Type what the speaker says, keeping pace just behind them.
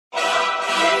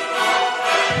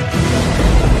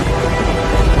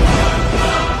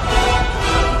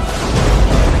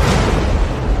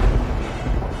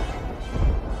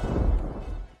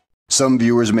Some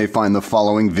viewers may find the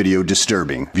following video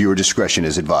disturbing. Viewer discretion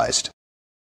is advised.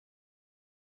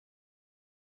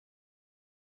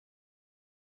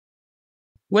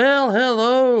 Well,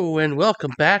 hello and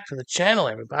welcome back to the channel,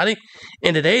 everybody.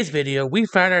 In today's video, we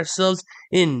find ourselves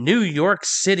in New York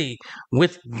City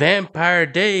with Vampire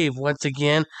Dave once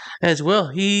again. As well,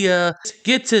 he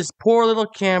gets his poor little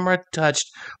camera touched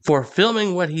for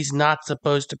filming what he's not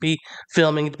supposed to be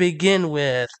filming to begin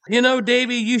with. You know,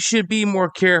 Davey, you should be more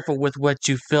careful with what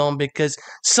you film because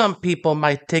some people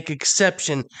might take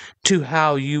exception to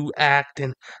how you act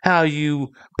and how you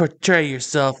portray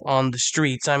yourself on the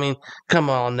streets. I mean, come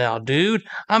on now, dude.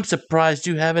 I'm surprised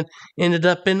you haven't ended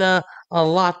up in a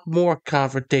lot more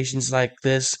confrontations like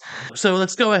this. So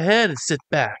let's go ahead and sit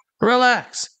back,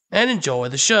 relax, and enjoy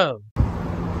the show. How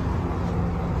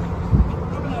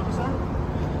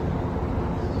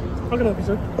can I help you,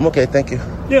 sir? I'm okay, thank you.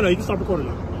 Yeah, no, you can stop recording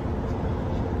now.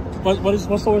 What's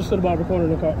the worst shit about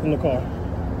recording in the car?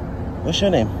 What's your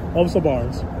name? Officer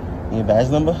Barnes. Your badge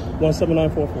number?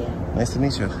 17944. Nice to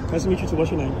meet you. Nice to meet you too.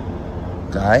 What's your name?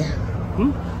 Guy?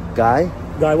 Guy?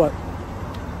 Guy what?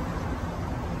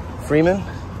 Freeman?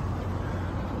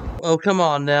 Oh, come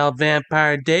on now,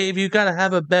 Vampire Dave. You gotta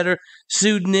have a better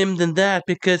pseudonym than that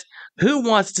because who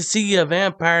wants to see a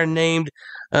vampire named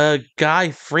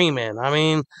Guy Freeman? I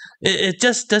mean, it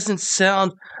just doesn't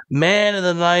sound man of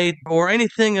the night or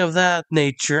anything of that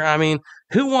nature. I mean,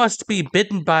 who wants to be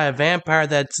bitten by a vampire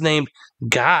that's named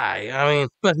Guy? I mean,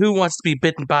 but who wants to be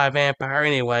bitten by a vampire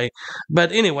anyway?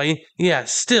 But anyway, yeah,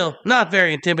 still not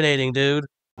very intimidating, dude.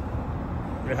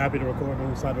 You're happy to record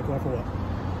inside the car for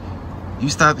what? You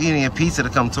stopped eating a pizza to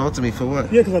come talk to me for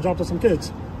what? Yeah, because I dropped off some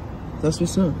kids. That's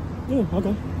what's up. Yeah,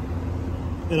 okay.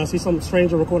 And I see some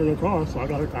stranger recording in the car, so I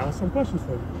gotta ask some questions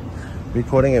for you.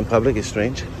 Recording in public is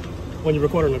strange. When you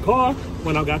record in the car,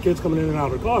 when I got kids coming in and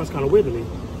out of the car, it's kind of weird to me.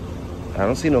 I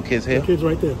don't see no kids here. The kids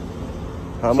right there.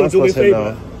 How am So I do me a supposed to favor.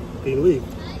 know? Can you leave?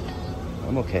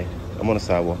 I'm okay. I'm on the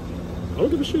sidewalk. I don't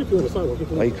give a shit if you're on the sidewalk.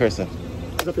 Why are you cursing?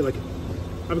 I feel like it.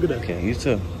 Have a good day. Okay, you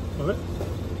too. All right.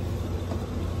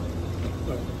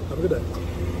 All right. Have a good day.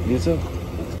 You too.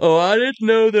 Oh, I didn't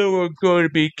know there were going to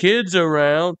be kids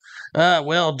around.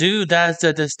 Well, dude, that's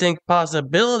a distinct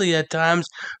possibility at times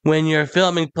when you're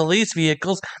filming police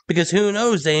vehicles, because who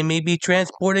knows, they may be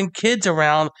transporting kids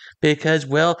around because,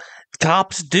 well,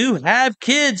 cops do have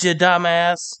kids, you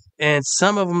dumbass. And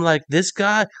some of them, like this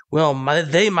guy, well,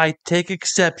 they might take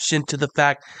exception to the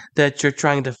fact that you're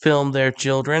trying to film their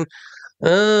children.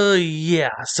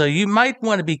 Yeah, so you might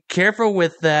want to be careful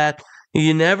with that.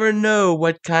 You never know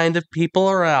what kind of people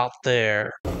are out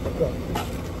there.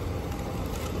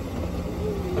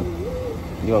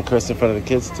 You gonna curse in front of the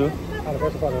kids too?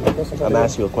 I'm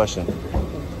asking you a question.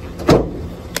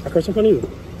 I curse in front of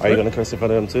you. Are you gonna curse in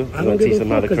front of them too? I You don't gonna teach them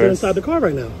how to because they're curse? inside the car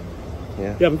right now.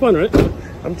 Yeah. You having fun, right?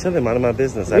 I'm chilling, minding my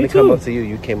business. I Me didn't come too. up to you.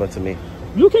 You came up to me.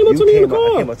 You came up to me in the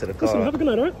car. I came up to the car. Listen, have a good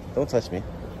night, all right? Don't touch me.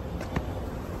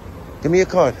 Give me your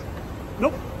card.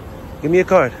 Nope. Give me your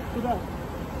card. Do that.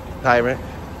 Tyrant.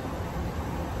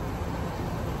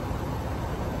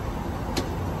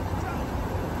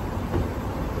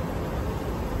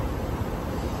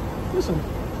 Listen,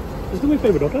 just do me a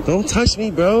favor, okay? Don't touch me,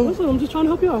 bro. Listen, I'm just trying to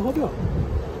help you out. Help you out.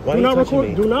 Why are you touching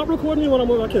me? Do not record me when I'm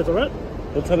with my kids, all right?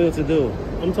 Don't tell me what to do.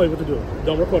 I'm gonna tell you what to do.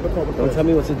 Don't record the car. Don't tell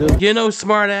me what to do. You know,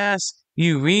 smartass,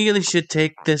 you really should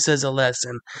take this as a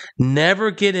lesson.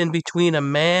 Never get in between a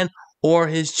man or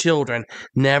his children.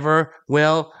 Never,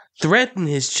 well, threaten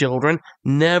his children.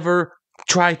 Never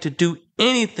try to do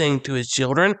anything to his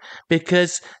children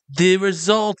because the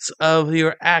results of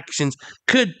your actions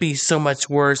could be so much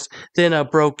worse than a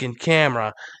broken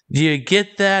camera. Do you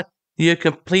get that, you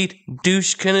complete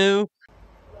douche canoe?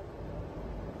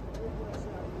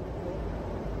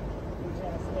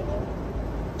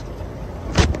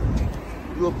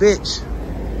 You a bitch.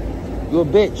 You a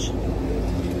bitch.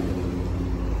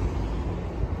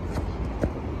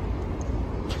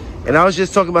 And I was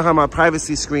just talking about how my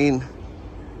privacy screen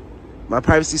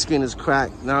is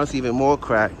cracked. Now it's even more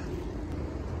cracked.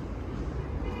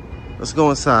 Let's go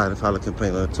inside if I look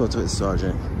complain. I'll talk to his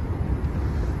sergeant.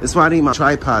 That's why I need my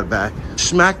tripod back.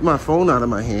 Smacked my phone out of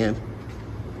my hand.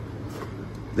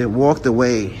 Then walked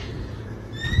away.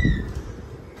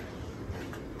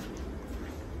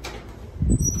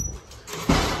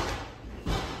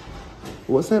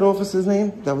 What's that officer's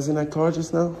name that was in that car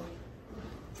just now?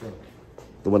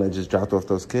 The one that just dropped off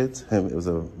those kids? Him, it was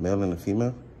a male and a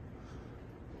female?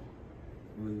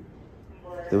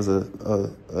 There was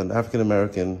an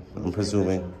African-American, I'm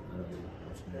presuming.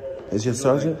 Is your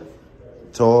sergeant?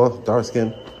 Tall, dark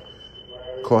skin,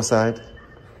 cross-eyed,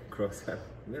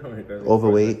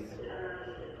 overweight.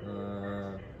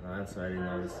 so I didn't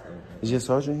notice. Is your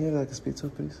sergeant here that I can speak to,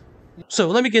 please? So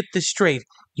let me get this straight.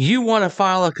 You want to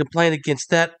file a complaint against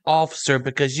that officer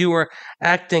because you were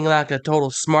acting like a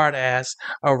total smartass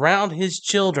around his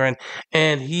children,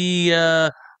 and he,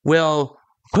 well,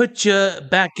 put you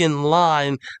back in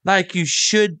line like you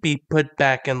should be put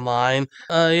back in line.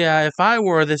 Yeah, if I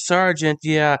were the sergeant,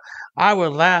 yeah, I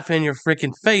would laugh in your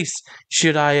freaking face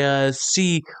should I,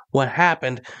 see what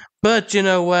happened. But you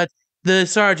know what? The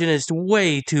sergeant is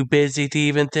way too busy to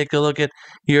even take a look at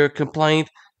your complaint.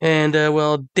 And,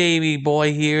 well, Davy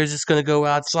boy here is just gonna go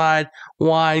outside,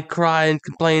 whine, cry, and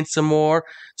complain some more.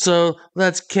 So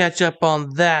let's catch up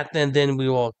on that, and then we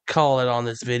will call it on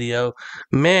this video.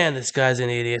 Man, this guy's an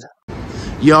idiot.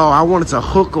 Yo, I wanted to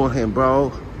hook on him, bro.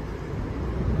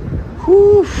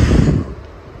 Whew.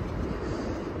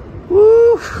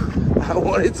 Whew. I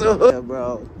wanted to hook him,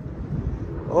 bro.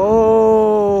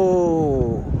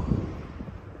 Oh.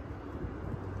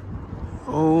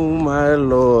 Oh, my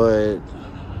Lord.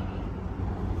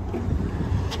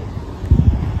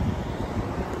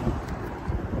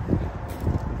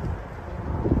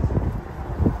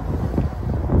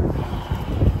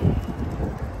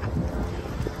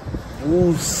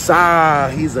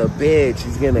 Woosah, he's a bitch.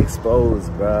 He's getting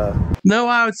exposed, bruh. No,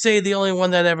 I would say the only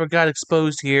one that ever got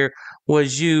exposed here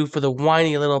was you for the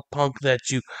whiny little punk that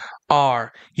you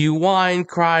are. You whine,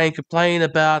 cry, and complain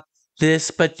about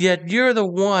this, but yet you're the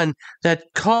one that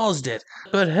caused it.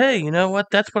 But hey, you know what?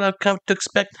 That's what I've come to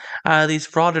expect out of these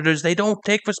frauditors. They don't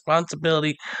take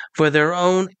responsibility for their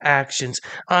own actions.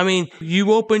 I mean,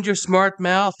 you opened your smart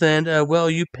mouth and, well,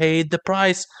 you paid the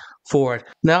price for it.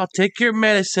 Now take your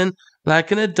medicine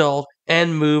like an adult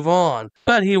and move on.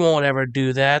 But he won't ever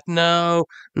do that. No,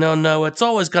 no, no. It's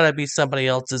always got to be somebody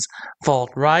else's fault,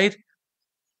 right?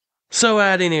 So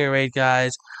at any rate,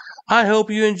 guys, I hope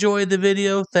you enjoyed the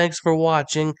video. Thanks for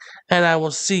watching, and I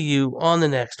will see you on the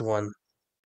next one.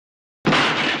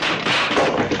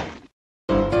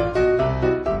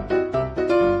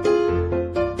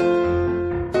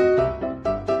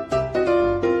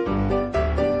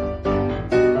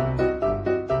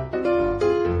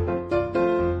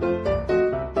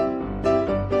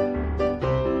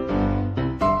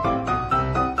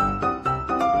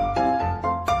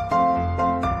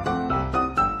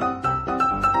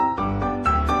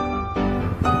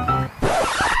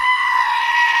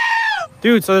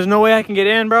 Dude, so there's no way I can get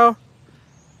in, bro?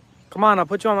 Come on, I'll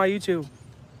put you on my YouTube.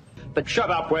 But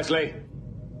shut up, Wesley.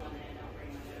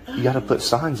 You gotta put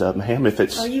signs up, ma'am, if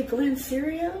it's... Are you Glenn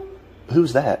Serio?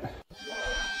 Who's that?